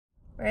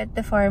We're at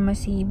the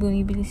pharmacy.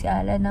 Bumibili si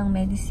Alan ng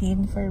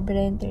medicine for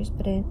Brent. There's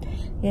Brent.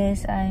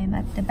 Yes, I'm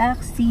at the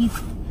back seat.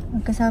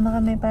 Magkasama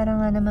kami para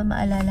nga naman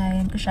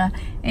maalalayan ko siya.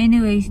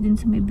 Anyways, dun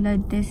sa may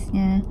blood test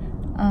niya,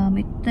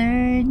 it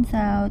turns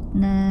out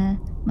na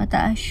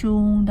mataas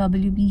yung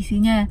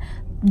WBC niya.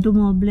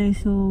 Dumoble.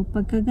 So,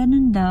 pagka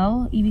ganun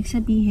daw, ibig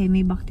sabihin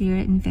may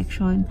bacterial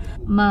infection.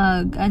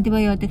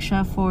 Mag-antibiotic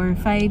siya for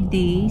 5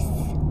 days.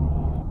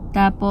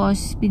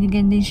 Tapos,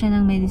 binigyan din siya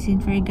ng medicine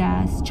for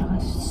gas,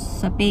 tsaka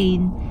sa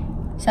pain.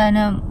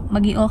 Sana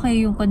maging okay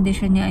yung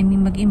condition niya. I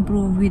mean,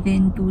 mag-improve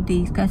within 2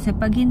 days. Kasi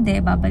pag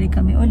hindi, babalik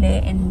kami uli.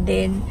 And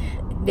then,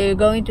 they're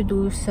going to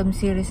do some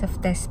series of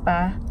tests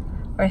pa.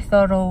 Or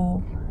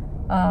thorough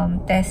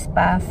test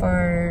pa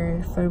for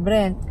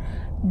Brent.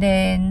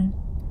 Then,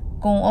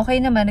 kung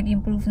okay naman,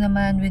 nag-improve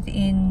naman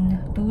within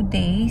 2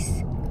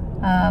 days,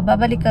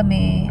 babalik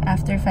kami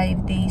after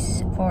 5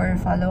 days for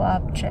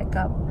follow-up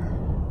check-up.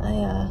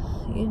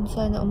 Yun,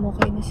 sana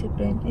umukay na si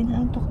Brent.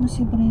 Inaantok na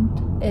si Brent.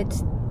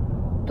 It's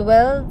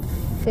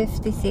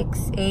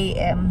 12:56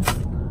 AM.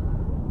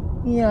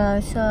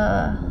 Yeah, sa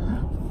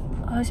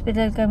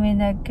hospital kami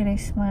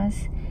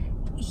nag-Christmas.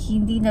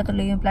 Hindi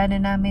natuloy yung plano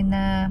namin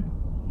na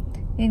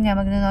yun nga,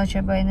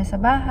 magna-Noche Buena sa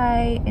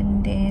bahay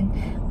and then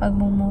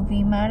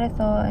mag-movie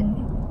marathon.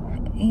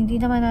 Hindi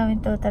naman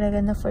namin to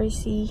talaga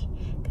na-foresee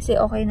kasi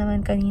okay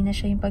naman kanina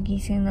siya yung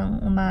pagising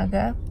ng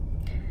umaga.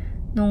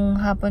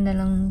 Nung hapon na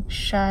lang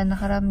siya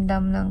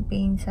nakaramdam ng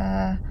pain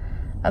sa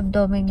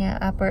abdomen niya,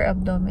 upper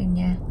abdomen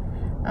niya.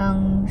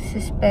 Ang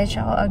suspect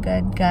ako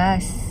agad,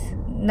 gas.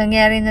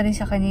 Nangyari na rin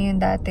sa kanya yung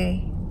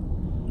dati.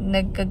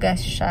 Nagkagas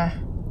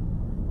siya.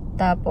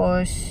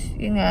 Tapos,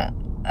 yun nga,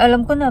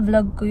 alam ko na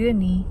vlog ko yun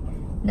eh.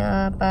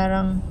 Na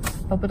parang,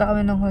 papunta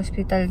kami ng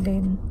hospital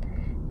din.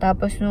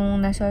 Tapos,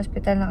 nung nasa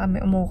hospital na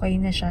kami, umukay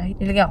na siya.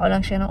 Nilagyan ko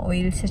lang siya ng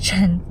oil sa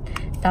tiyan.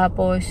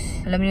 Tapos,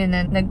 alam niyo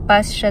na,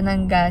 nag-pass siya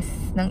ng gas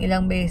ng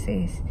ilang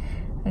beses.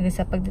 Hanggang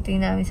sa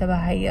pagdating namin sa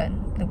bahay yun.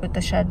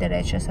 Nagpunta siya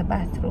diretso sa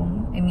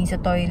bathroom. I mean, sa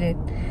toilet.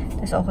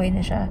 Tapos, okay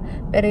na siya.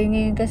 Pero yun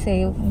ngayon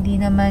kasi,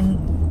 hindi naman,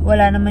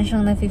 wala naman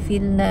siyang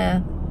nafe-feel na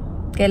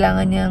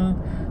kailangan niyang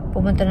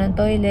pumunta ng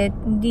toilet.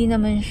 Hindi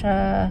naman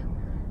siya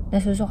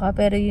nasusuka.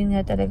 Pero yun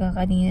nga talaga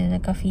kanina,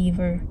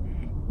 nagka-fever.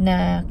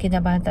 Na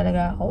kinabahan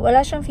talaga ako.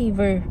 Wala siyang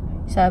fever.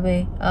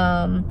 Sabi,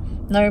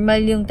 normal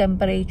yung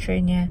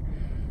temperature niya.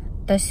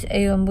 Tapos,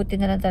 ayun, buti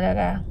na lang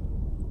talaga.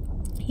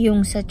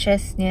 Yung sa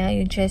chest niya,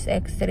 yung chest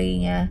x-ray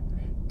niya,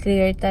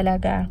 clear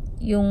talaga.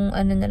 Yung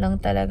ano na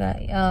lang talaga,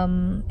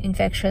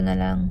 infection na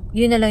lang.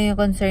 Yun na lang yung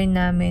concern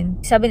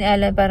namin. Sabi ni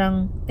Alan,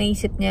 parang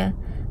naisip niya,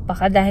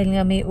 baka dahil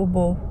nga may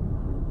ubo.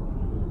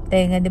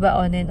 Dahil nga, di ba,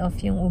 on and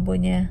off yung ubo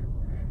niya.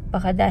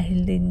 Baka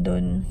dahil din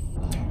dun.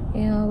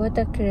 Yeah, what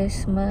a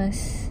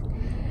Christmas.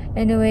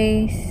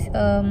 Anyways,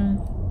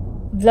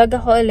 vlog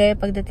ako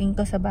ulit pagdating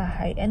ko sa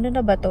bahay. Ano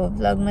na ba to?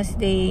 Vlogmas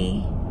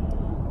Day.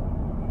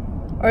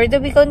 Or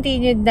to be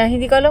continued na.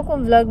 Hindi ko alam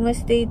kung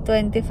Vlogmas Day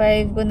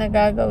 25 ko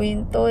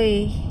nagagawin to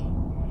eh.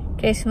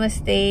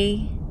 Christmas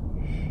Day.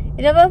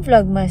 Ilan ba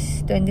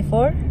Vlogmas?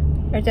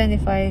 24? Or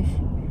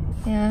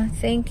 25? Yeah,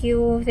 thank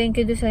you.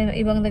 Thank you doon sa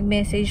ibang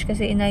nag-message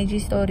kasi in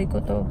IG story ko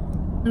to.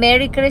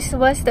 Merry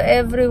Christmas to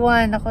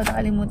everyone. Ako,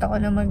 nakalimutan ko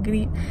na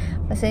mag-greet.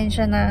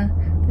 Pasensya na.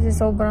 Kasi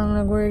sobrang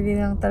nag-worry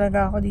lang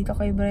talaga ako dito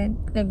kay Brent.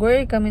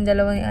 Nag-worry kami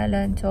dalawa ni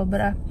Alan.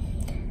 Sobra.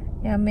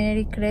 Yeah,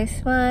 Merry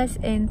Christmas.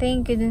 And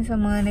thank you dun sa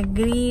mga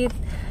nag-greet.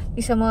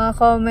 Sa mga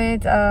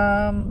comments.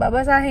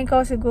 Babasahin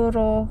ko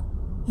siguro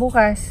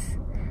bukas.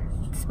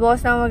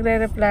 Bukas na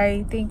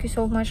magre-reply. Thank you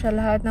so much sa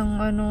lahat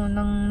ng,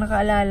 ng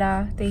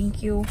nakaalala.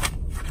 Thank you.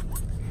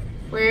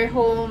 We're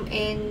home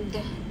and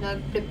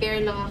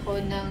nag-prepare lang ako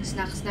ng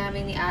snacks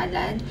namin ni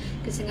Alan.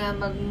 Kasi nga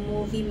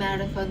mag-movie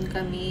marathon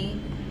kami.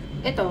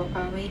 Ito,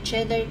 may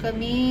cheddar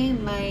kami,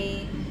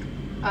 may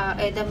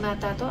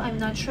edamata to,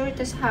 I'm not sure,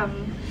 tas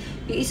ham.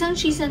 Yung isang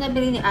cheese na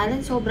nabili ni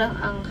Alan, sobrang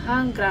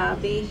anghang,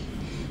 grabe.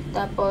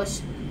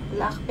 Tapos,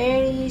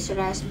 blackberries,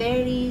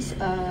 raspberries,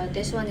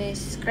 this one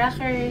is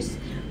crackers,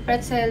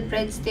 pretzel,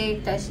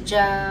 breadstick, tas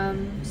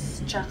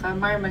jams, tsaka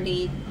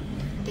marmalade.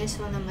 This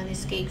one naman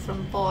is cake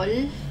from Paul.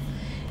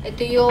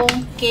 Ito yung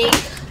cake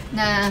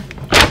na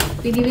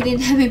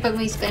binibili namin pag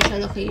may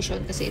special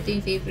occasion kasi ito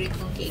yung favorite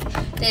kong cake.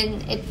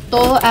 Then,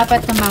 ito,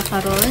 4 na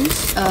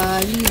macarons.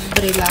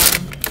 Libre lang.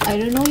 I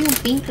don't know, yung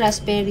pink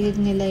raspberry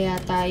nila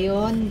yata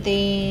yun.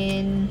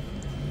 Then,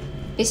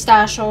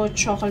 pistachio,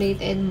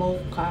 chocolate, and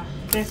mocha.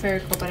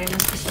 Prefer ko pa rin.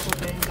 Mas gusto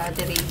ko pa rin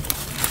gathering.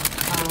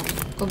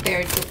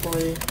 Compared to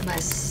Paul,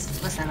 mas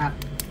masarap.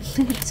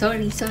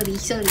 Sorry.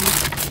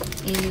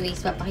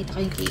 Anyways, papakita ko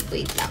yung cake.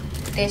 Wait lang.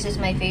 This is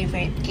my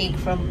favorite cake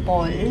from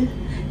Paul.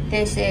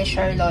 This is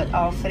Charlotte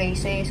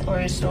Alfreses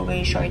or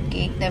strawberry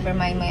shortcake. Never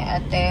mind my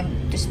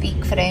attempt to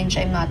speak French.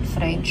 I'm not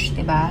French,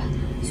 diba?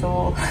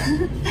 So,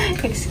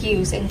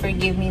 excuse and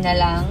forgive me na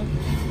lang.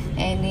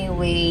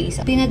 Anyways,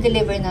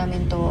 pinadeliver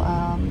namin to.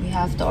 We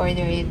have to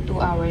order it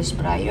 2 hours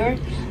prior.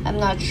 I'm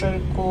not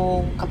sure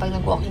kung kapag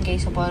nag-walking kayo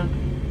sa Paul,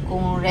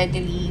 kung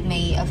readily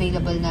may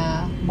available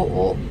na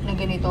buo na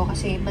ganito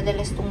kasi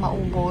madalas itong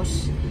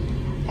maubos.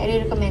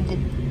 I recommended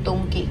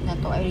itong cake na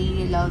to. I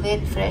really love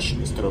it. Fresh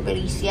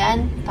strawberries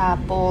yan.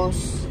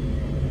 Tapos,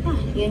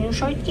 yan yung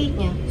shortcake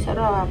niya.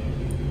 Sarap.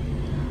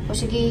 O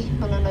sige,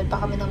 manonood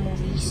pa kami ng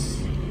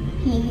movies.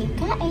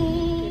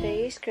 Kain!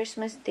 Today is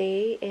Christmas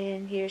Day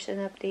and here's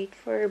an update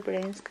for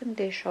Brent's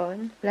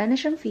condition. Wala na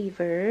siyang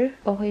fever.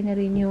 Okay na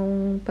rin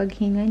yung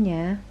paghinga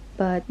niya.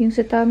 But yung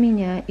sa tummy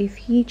niya,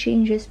 if he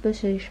changes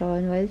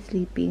position while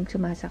sleeping,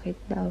 sumasakit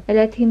daw. I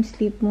let him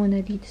sleep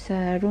muna dito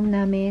sa room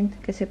namin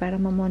kasi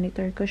para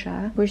ma-monitor ko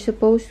siya. We're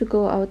supposed to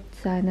go out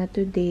sana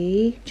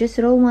today.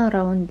 Just roam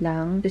around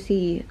lang to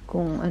see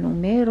kung anong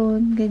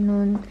meron,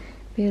 ganun.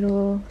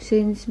 Pero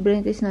since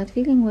Brent is not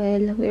feeling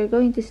well, we're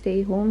going to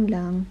stay home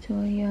lang. So,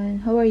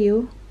 ayan. How are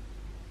you?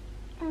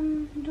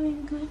 I'm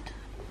doing good.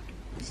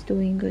 It's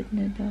doing good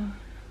na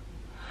daw.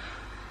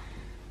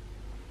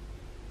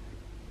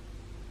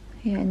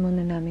 Hayaan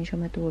muna namin siya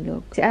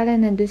matulog. Si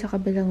Alan nandun sa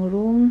kabilang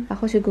room.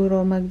 Ako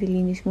siguro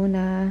maglilinis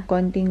muna.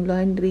 Konting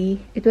laundry.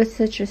 It was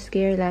such a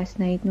scare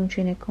last night nung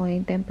chinek ko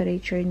yung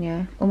temperature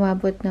niya.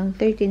 Umabot ng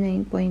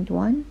 39.1.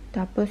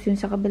 Tapos yung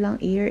sa kabilang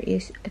ear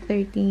is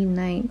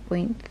 39.3.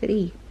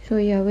 So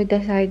yeah, we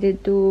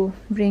decided to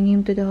bring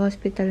him to the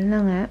hospital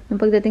na nga.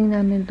 Nung pagdating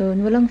namin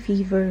doon, walang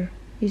fever.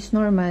 He's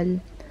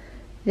normal.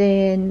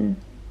 Then,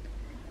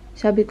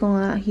 sabi ko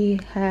nga, he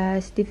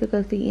has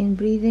difficulty in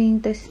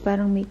breathing. Tapos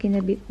parang may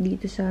kinabit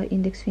dito sa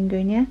index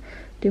finger niya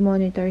to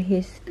monitor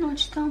his... No,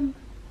 it's thumb.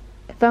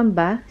 Thumb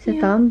ba? Sa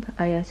thumb?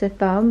 Yeah, sa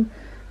thumb.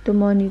 To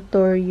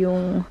monitor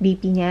yung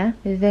BP niya.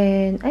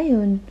 Then,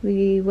 ayun,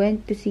 we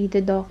went to see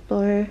the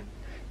doctor.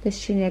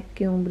 Tapos chinek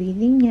yung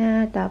breathing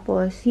niya.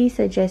 Tapos, he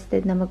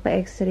suggested na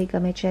magpa-x-ray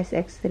kami, chest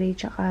x-ray,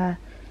 tsaka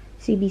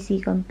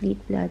CBC, complete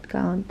blood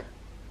count.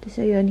 Tapos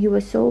ayun, he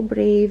was so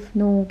brave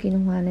nung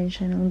kinuhanan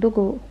siya ng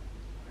dugo.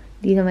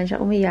 Di naman siya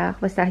umiyak.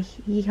 Basta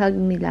he hugged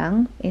me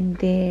lang. And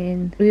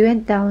then, we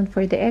went down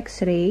for the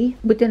x-ray.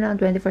 Buti na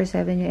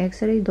 24/7 yung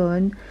x-ray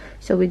doon.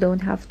 So, we don't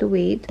have to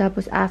wait.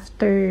 Tapos,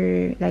 after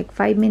like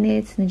 5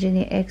 minutes,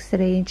 nandiyan yung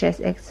x-ray, yung chest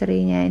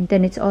x-ray niya. And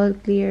then, it's all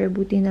clear.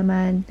 Buti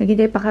naman.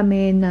 Naghintay pa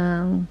kami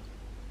ng,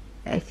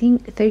 I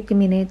think, 30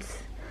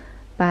 minutes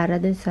para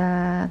dun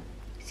sa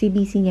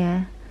CBC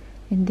niya.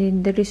 And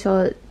then, the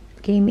result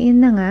came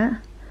in na nga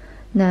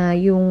na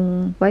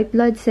yung white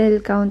blood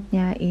cell count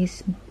niya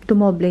is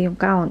tumoble yung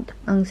count.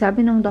 Ang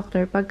sabi ng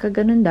doctor, pagka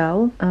ganun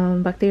daw,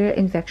 bacterial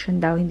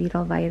infection daw, hindi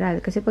raw viral.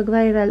 Kasi pag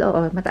viral,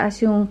 oo,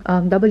 mataas yung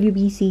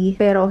WBC,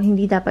 pero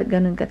hindi dapat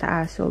ganun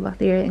kataas. So,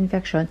 bacterial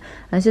infection.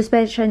 Ang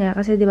suspicion niya,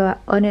 kasi di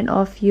ba on and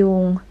off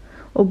yung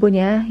ubo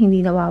niya, hindi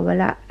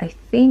nawawala. I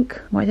think,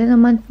 more than a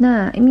month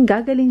na. I mean,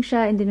 gagaling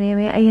siya, and then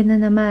may ayan na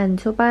naman.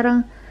 So,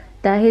 parang,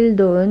 dahil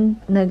doon,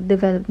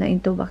 nag-develop na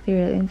into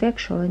bacterial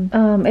infection.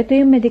 Ito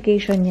yung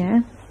medication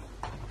niya.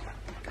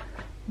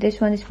 This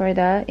one is for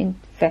the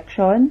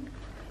infection.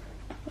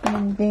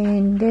 And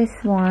then, this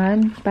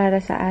one,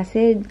 para sa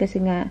acid.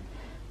 Kasi nga,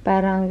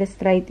 parang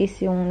gastritis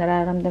yung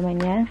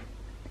nararamdaman niya.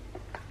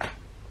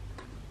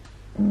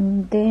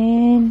 And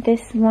then,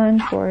 this one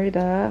for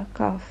the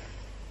cough.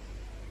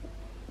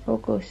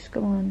 Focus.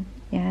 Come on.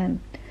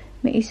 Yan.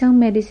 May isang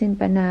medicine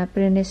pa na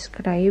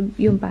prescribe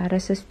yung para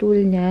sa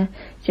stool niya.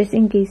 Just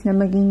in case na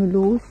maging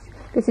loose.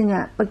 Kasi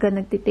nga, pagka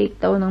nagtitake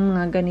daw ng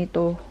mga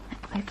ganito,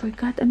 I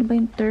forgot, ano ba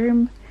yung term?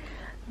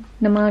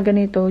 Na mga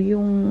ganito,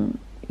 yung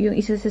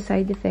isa sa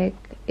side effect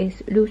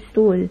is loose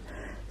stool.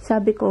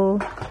 Sabi ko,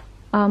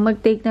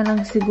 mag-take na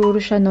lang siguro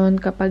siya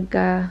noon kapag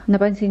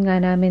napansin nga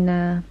namin na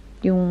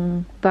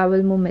yung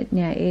bowel movement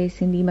niya is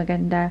hindi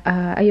maganda.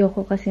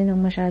 Ayoko kasi nang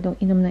masyadong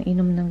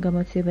inom ng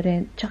gamot si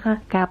Brent.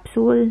 Tsaka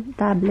capsule,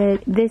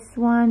 tablet. This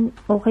one,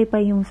 okay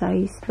pa yung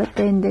size. But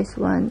then this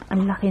one,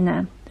 ang laki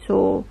na.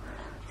 So,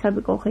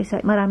 sabi ko, okay,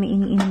 marami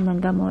iniinom ng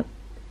gamot.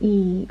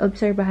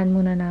 I-obserbahan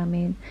muna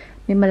namin.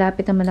 May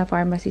malapit naman na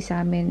pharmacy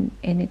sa amin.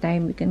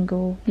 Anytime we can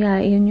go. Yeah,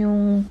 yun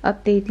yung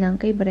update lang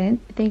kay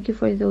Brent. Thank you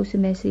for those who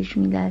messaged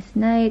me last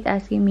night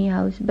asking me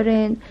how's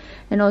Brent.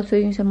 And also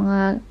yung sa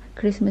mga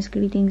Christmas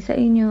greetings sa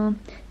inyo.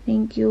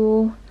 Thank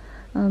you.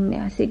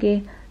 Yeah,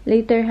 sige.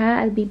 Later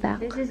ha, I'll be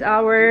back. This is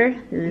our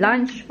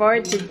lunch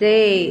for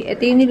today.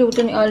 Ito yung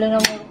niluto ni Ola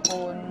ng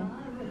mukon.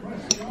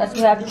 Tapos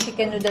we have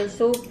chicken noodle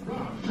soup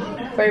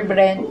for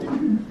Brent.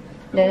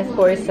 Then of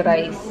course,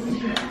 rice.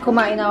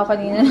 Kumain ako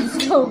kanina ng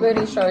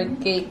strawberry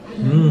shortcake.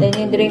 Then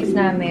yung drinks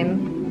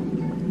namin,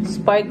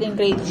 sparkling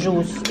grape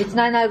juice. It's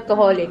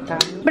non-alcoholic ha.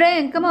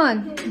 Brent, come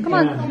on. Come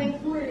on.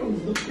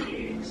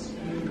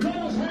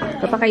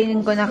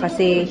 Papakainin ko na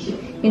kasi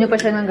ino pa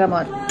siya ng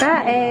gamot.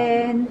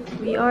 Kain!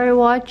 We are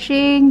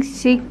watching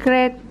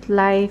Secret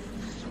Life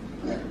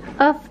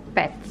of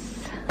Pets.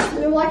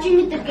 We're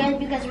watching it again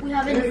because we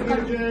haven't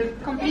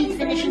complete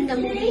finishing the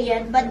movie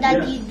yet, but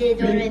Daddy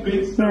did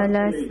already. Yeah,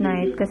 last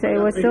night kasi I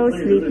was so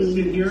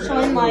sleepy. So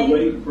am I.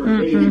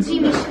 You can see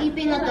me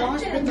sleeping at the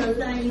hospital.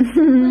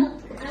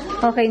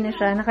 Okay na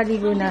siya.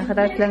 Nakaligo na.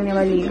 Katapos lang niya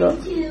maligo.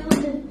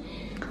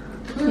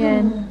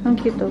 Yan. Ang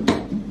cute oh.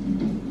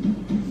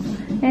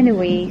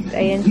 Anyways,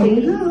 ayan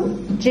si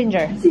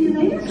Ginger.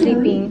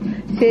 Sleeping.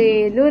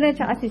 Si Luna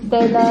tsaka si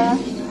Stella,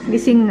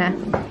 gising na.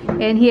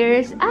 And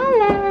here's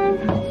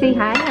Alan. Say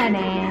hi,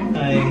 Alan.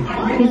 Hi.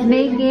 He's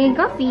making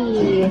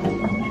coffee.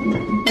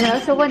 And I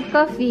also want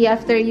coffee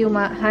after you,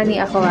 honey,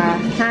 ako ha?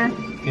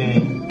 Okay.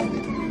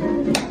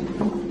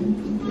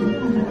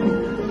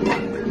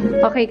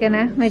 Okay ka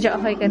na? Medyo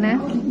okay ka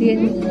na? Do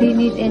you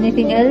need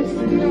anything else?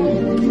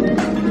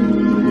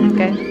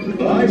 Okay.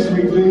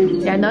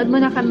 Yan, nood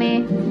muna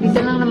kami. Dito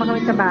lang naman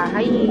kami sa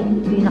bahay.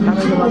 Hindi na kami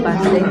lumabas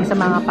dahil sa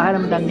mga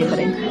pakiramdam ni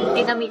Brent.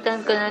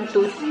 Ginamitan ko ng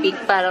toothpick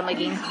para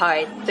maging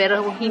heart.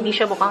 Pero hindi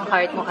siya mukhang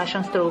heart, mukha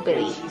siyang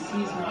strawberry.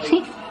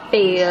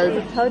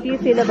 Failed. How do you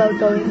feel about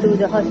going to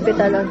the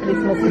hospital on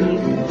Christmas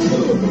Eve?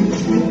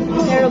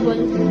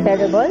 Terrible.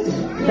 Terrible?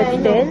 But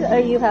still,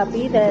 are you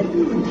happy that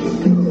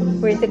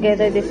we're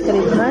together this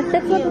Christmas?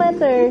 That's what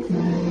matters.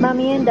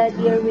 Mommy and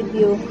Daddy are with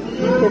you.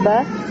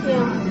 Diba?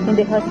 Yeah. In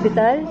the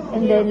hospital.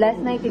 And then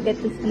last night you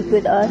get to sleep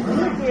with us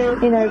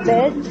in our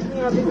bed.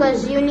 Yeah,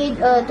 because you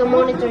need to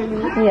monitor me.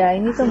 Yeah, I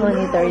need to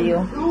monitor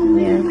you.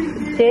 Yeah.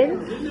 Still,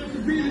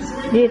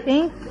 do you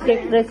think the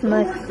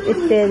Christmas is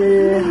still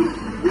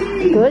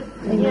good?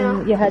 I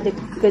mean, you had a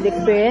good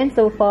experience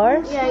so far?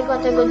 Yeah, I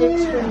got a good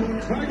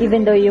experience.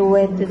 Even though you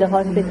went to the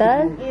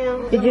hospital? Yeah.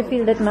 Did you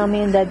feel that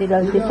Mommy and Daddy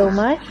loved you so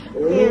much?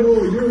 Yeah.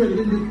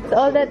 So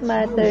all that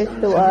matters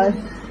to us.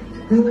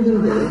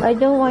 I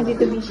don't want you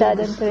to be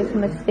sad on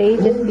Christmas Day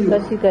just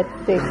because you got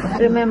sick.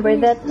 Remember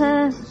that,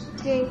 huh?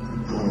 Okay.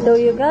 Though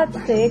you got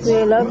sick,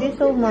 we love you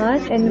so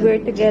much and we're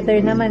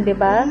together naman,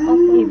 diba?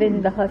 Even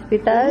in the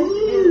hospital,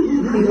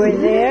 we were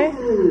there.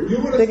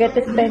 We get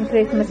to spend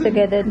Christmas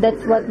together.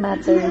 That's what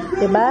matters,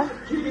 diba?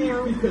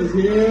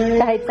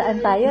 Kahit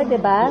saan tayo,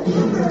 diba?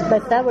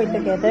 Basta we're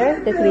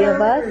together, the three of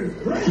us.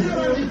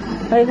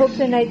 I hope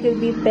tonight will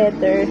be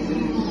better.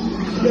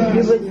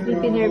 You will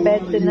sleep in your bed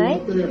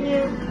tonight?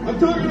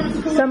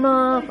 Some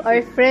of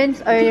our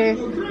friends are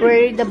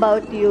worried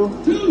about you.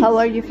 How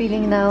are you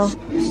feeling now?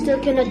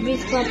 Still cannot breathe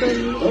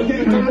properly,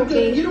 but I'm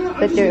okay.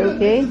 But you're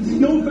okay?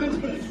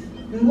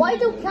 Why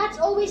do cats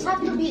always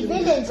have to be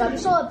villains? I'm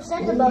so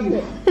upset about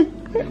it.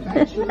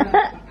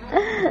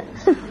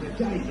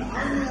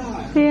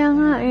 Kaya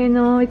nga,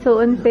 it's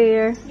so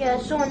unfair. Yeah,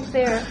 so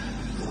unfair.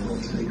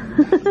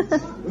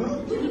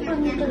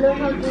 People need to learn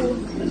how to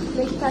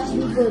make cats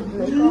be good.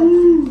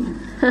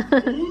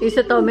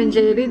 Isa Tom and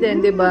Jerry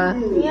din, di ba?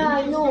 Yeah,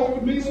 I know.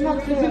 It's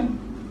not fair.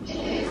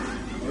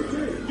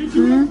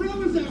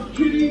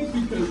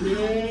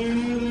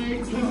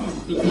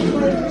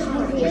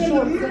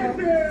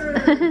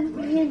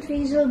 Me and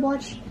Faisal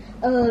watched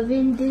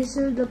Vin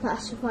Diesel the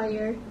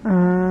Pacifier.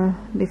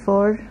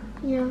 Before?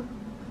 Yeah.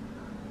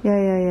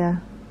 Yeah.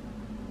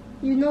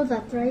 You know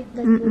that, right?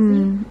 That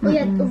movie? Oh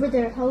yeah, over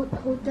there,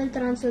 Hotel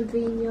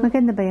Transylvania.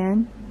 Maganda ba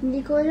yan?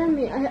 Hindi ko alam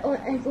eh.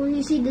 I've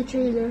only seen the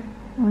trailer.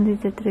 Only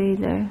the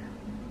trailer.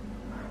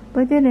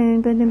 Pwede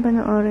rin, pwede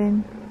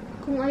panoorin.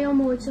 Kung ayaw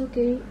mo, it's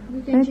okay.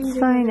 We can It's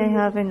fine, I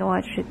haven't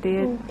watched it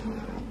yet.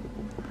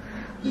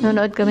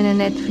 Nanonood kami ng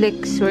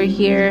Netflix. We're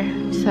here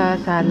sa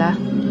sala.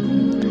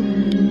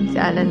 Si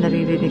Alan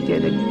naririnig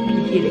yun.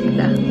 Nagkikilig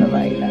na.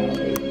 Bye-bye lang.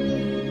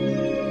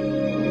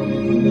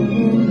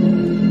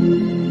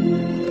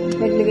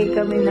 Naglagay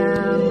kami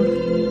ng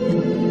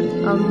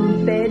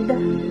bed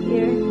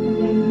here.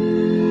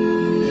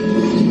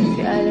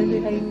 Si Alan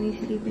behind me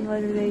sleeping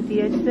already.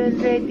 It's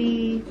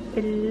already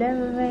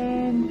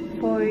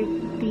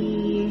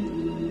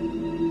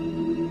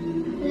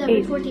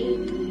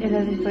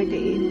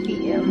 11:48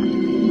 p.m.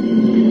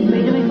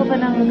 Painumin ko pa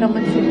ng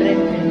gamot si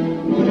Brent.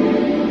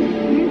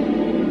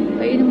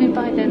 Painumin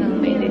pa kita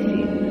ng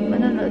medicine.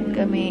 Manonood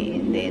kami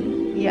and then,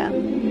 yeah.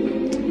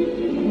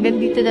 Hanggang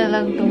dito na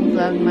lang tong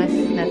vlogmas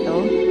na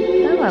to.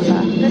 Tama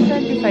ba? Na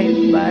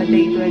 25 ba?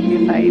 Day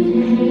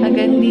 25.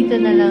 Hanggang dito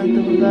na lang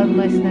tong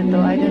vlogmas na to.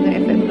 I don't know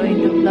if I'm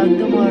going to vlog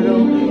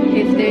tomorrow.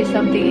 If there's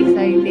something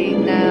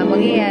exciting na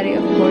mangyayari,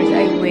 of course,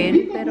 I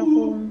will. Pero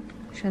kung...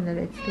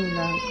 let's too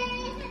loud.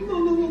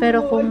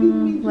 Pero kung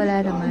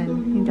wala naman,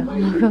 hindi ako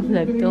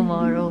mag-vlog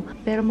tomorrow.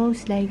 Pero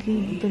most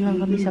likely, dito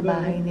lang kami sa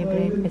bahay ni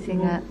Brent. Kasi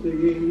nga,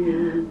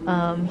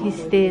 he's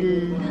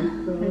still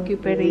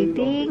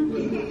recuperating.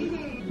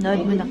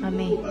 Nood muna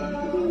kami.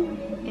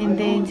 And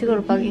then,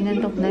 siguro pag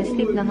inantok na,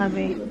 sleep na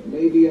kami.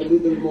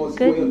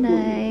 Good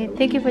night.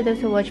 Thank you for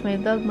those who watch my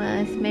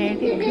Vlogmas.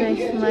 Merry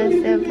Christmas,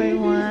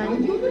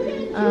 everyone.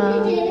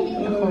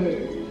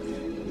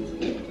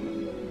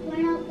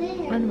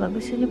 Ano ba?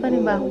 Gusto niyo pa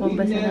rin ba ako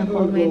magbasa ng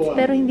comments?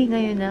 Pero hindi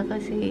ngayon na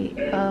kasi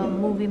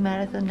movie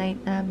marathon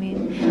night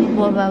namin.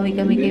 Bumabawi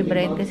kami kay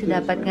Brent kasi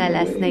dapat nga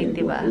last night,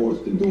 diba?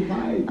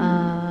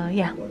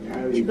 Yeah.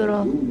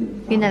 Siguro,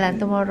 yun na lang.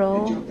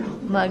 Tomorrow,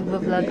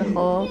 mag-vlog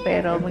ako,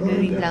 pero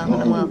mag-read lang ako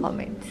ng mga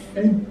comments.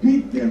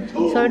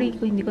 Sorry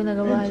kung hindi ko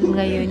nagawa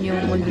ngayon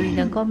yung mag-read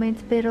ng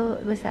comments, pero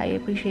basta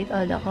I appreciate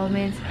all the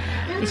comments.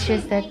 It's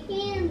just that,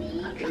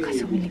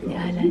 nakasumilig ni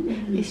Alan.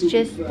 It's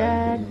just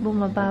that,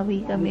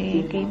 bumabawi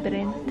kami kay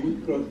Brent.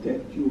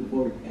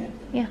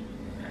 Yeah.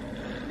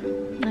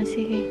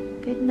 Sige.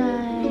 Good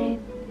night.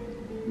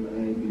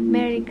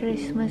 Merry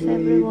Christmas,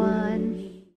 everyone.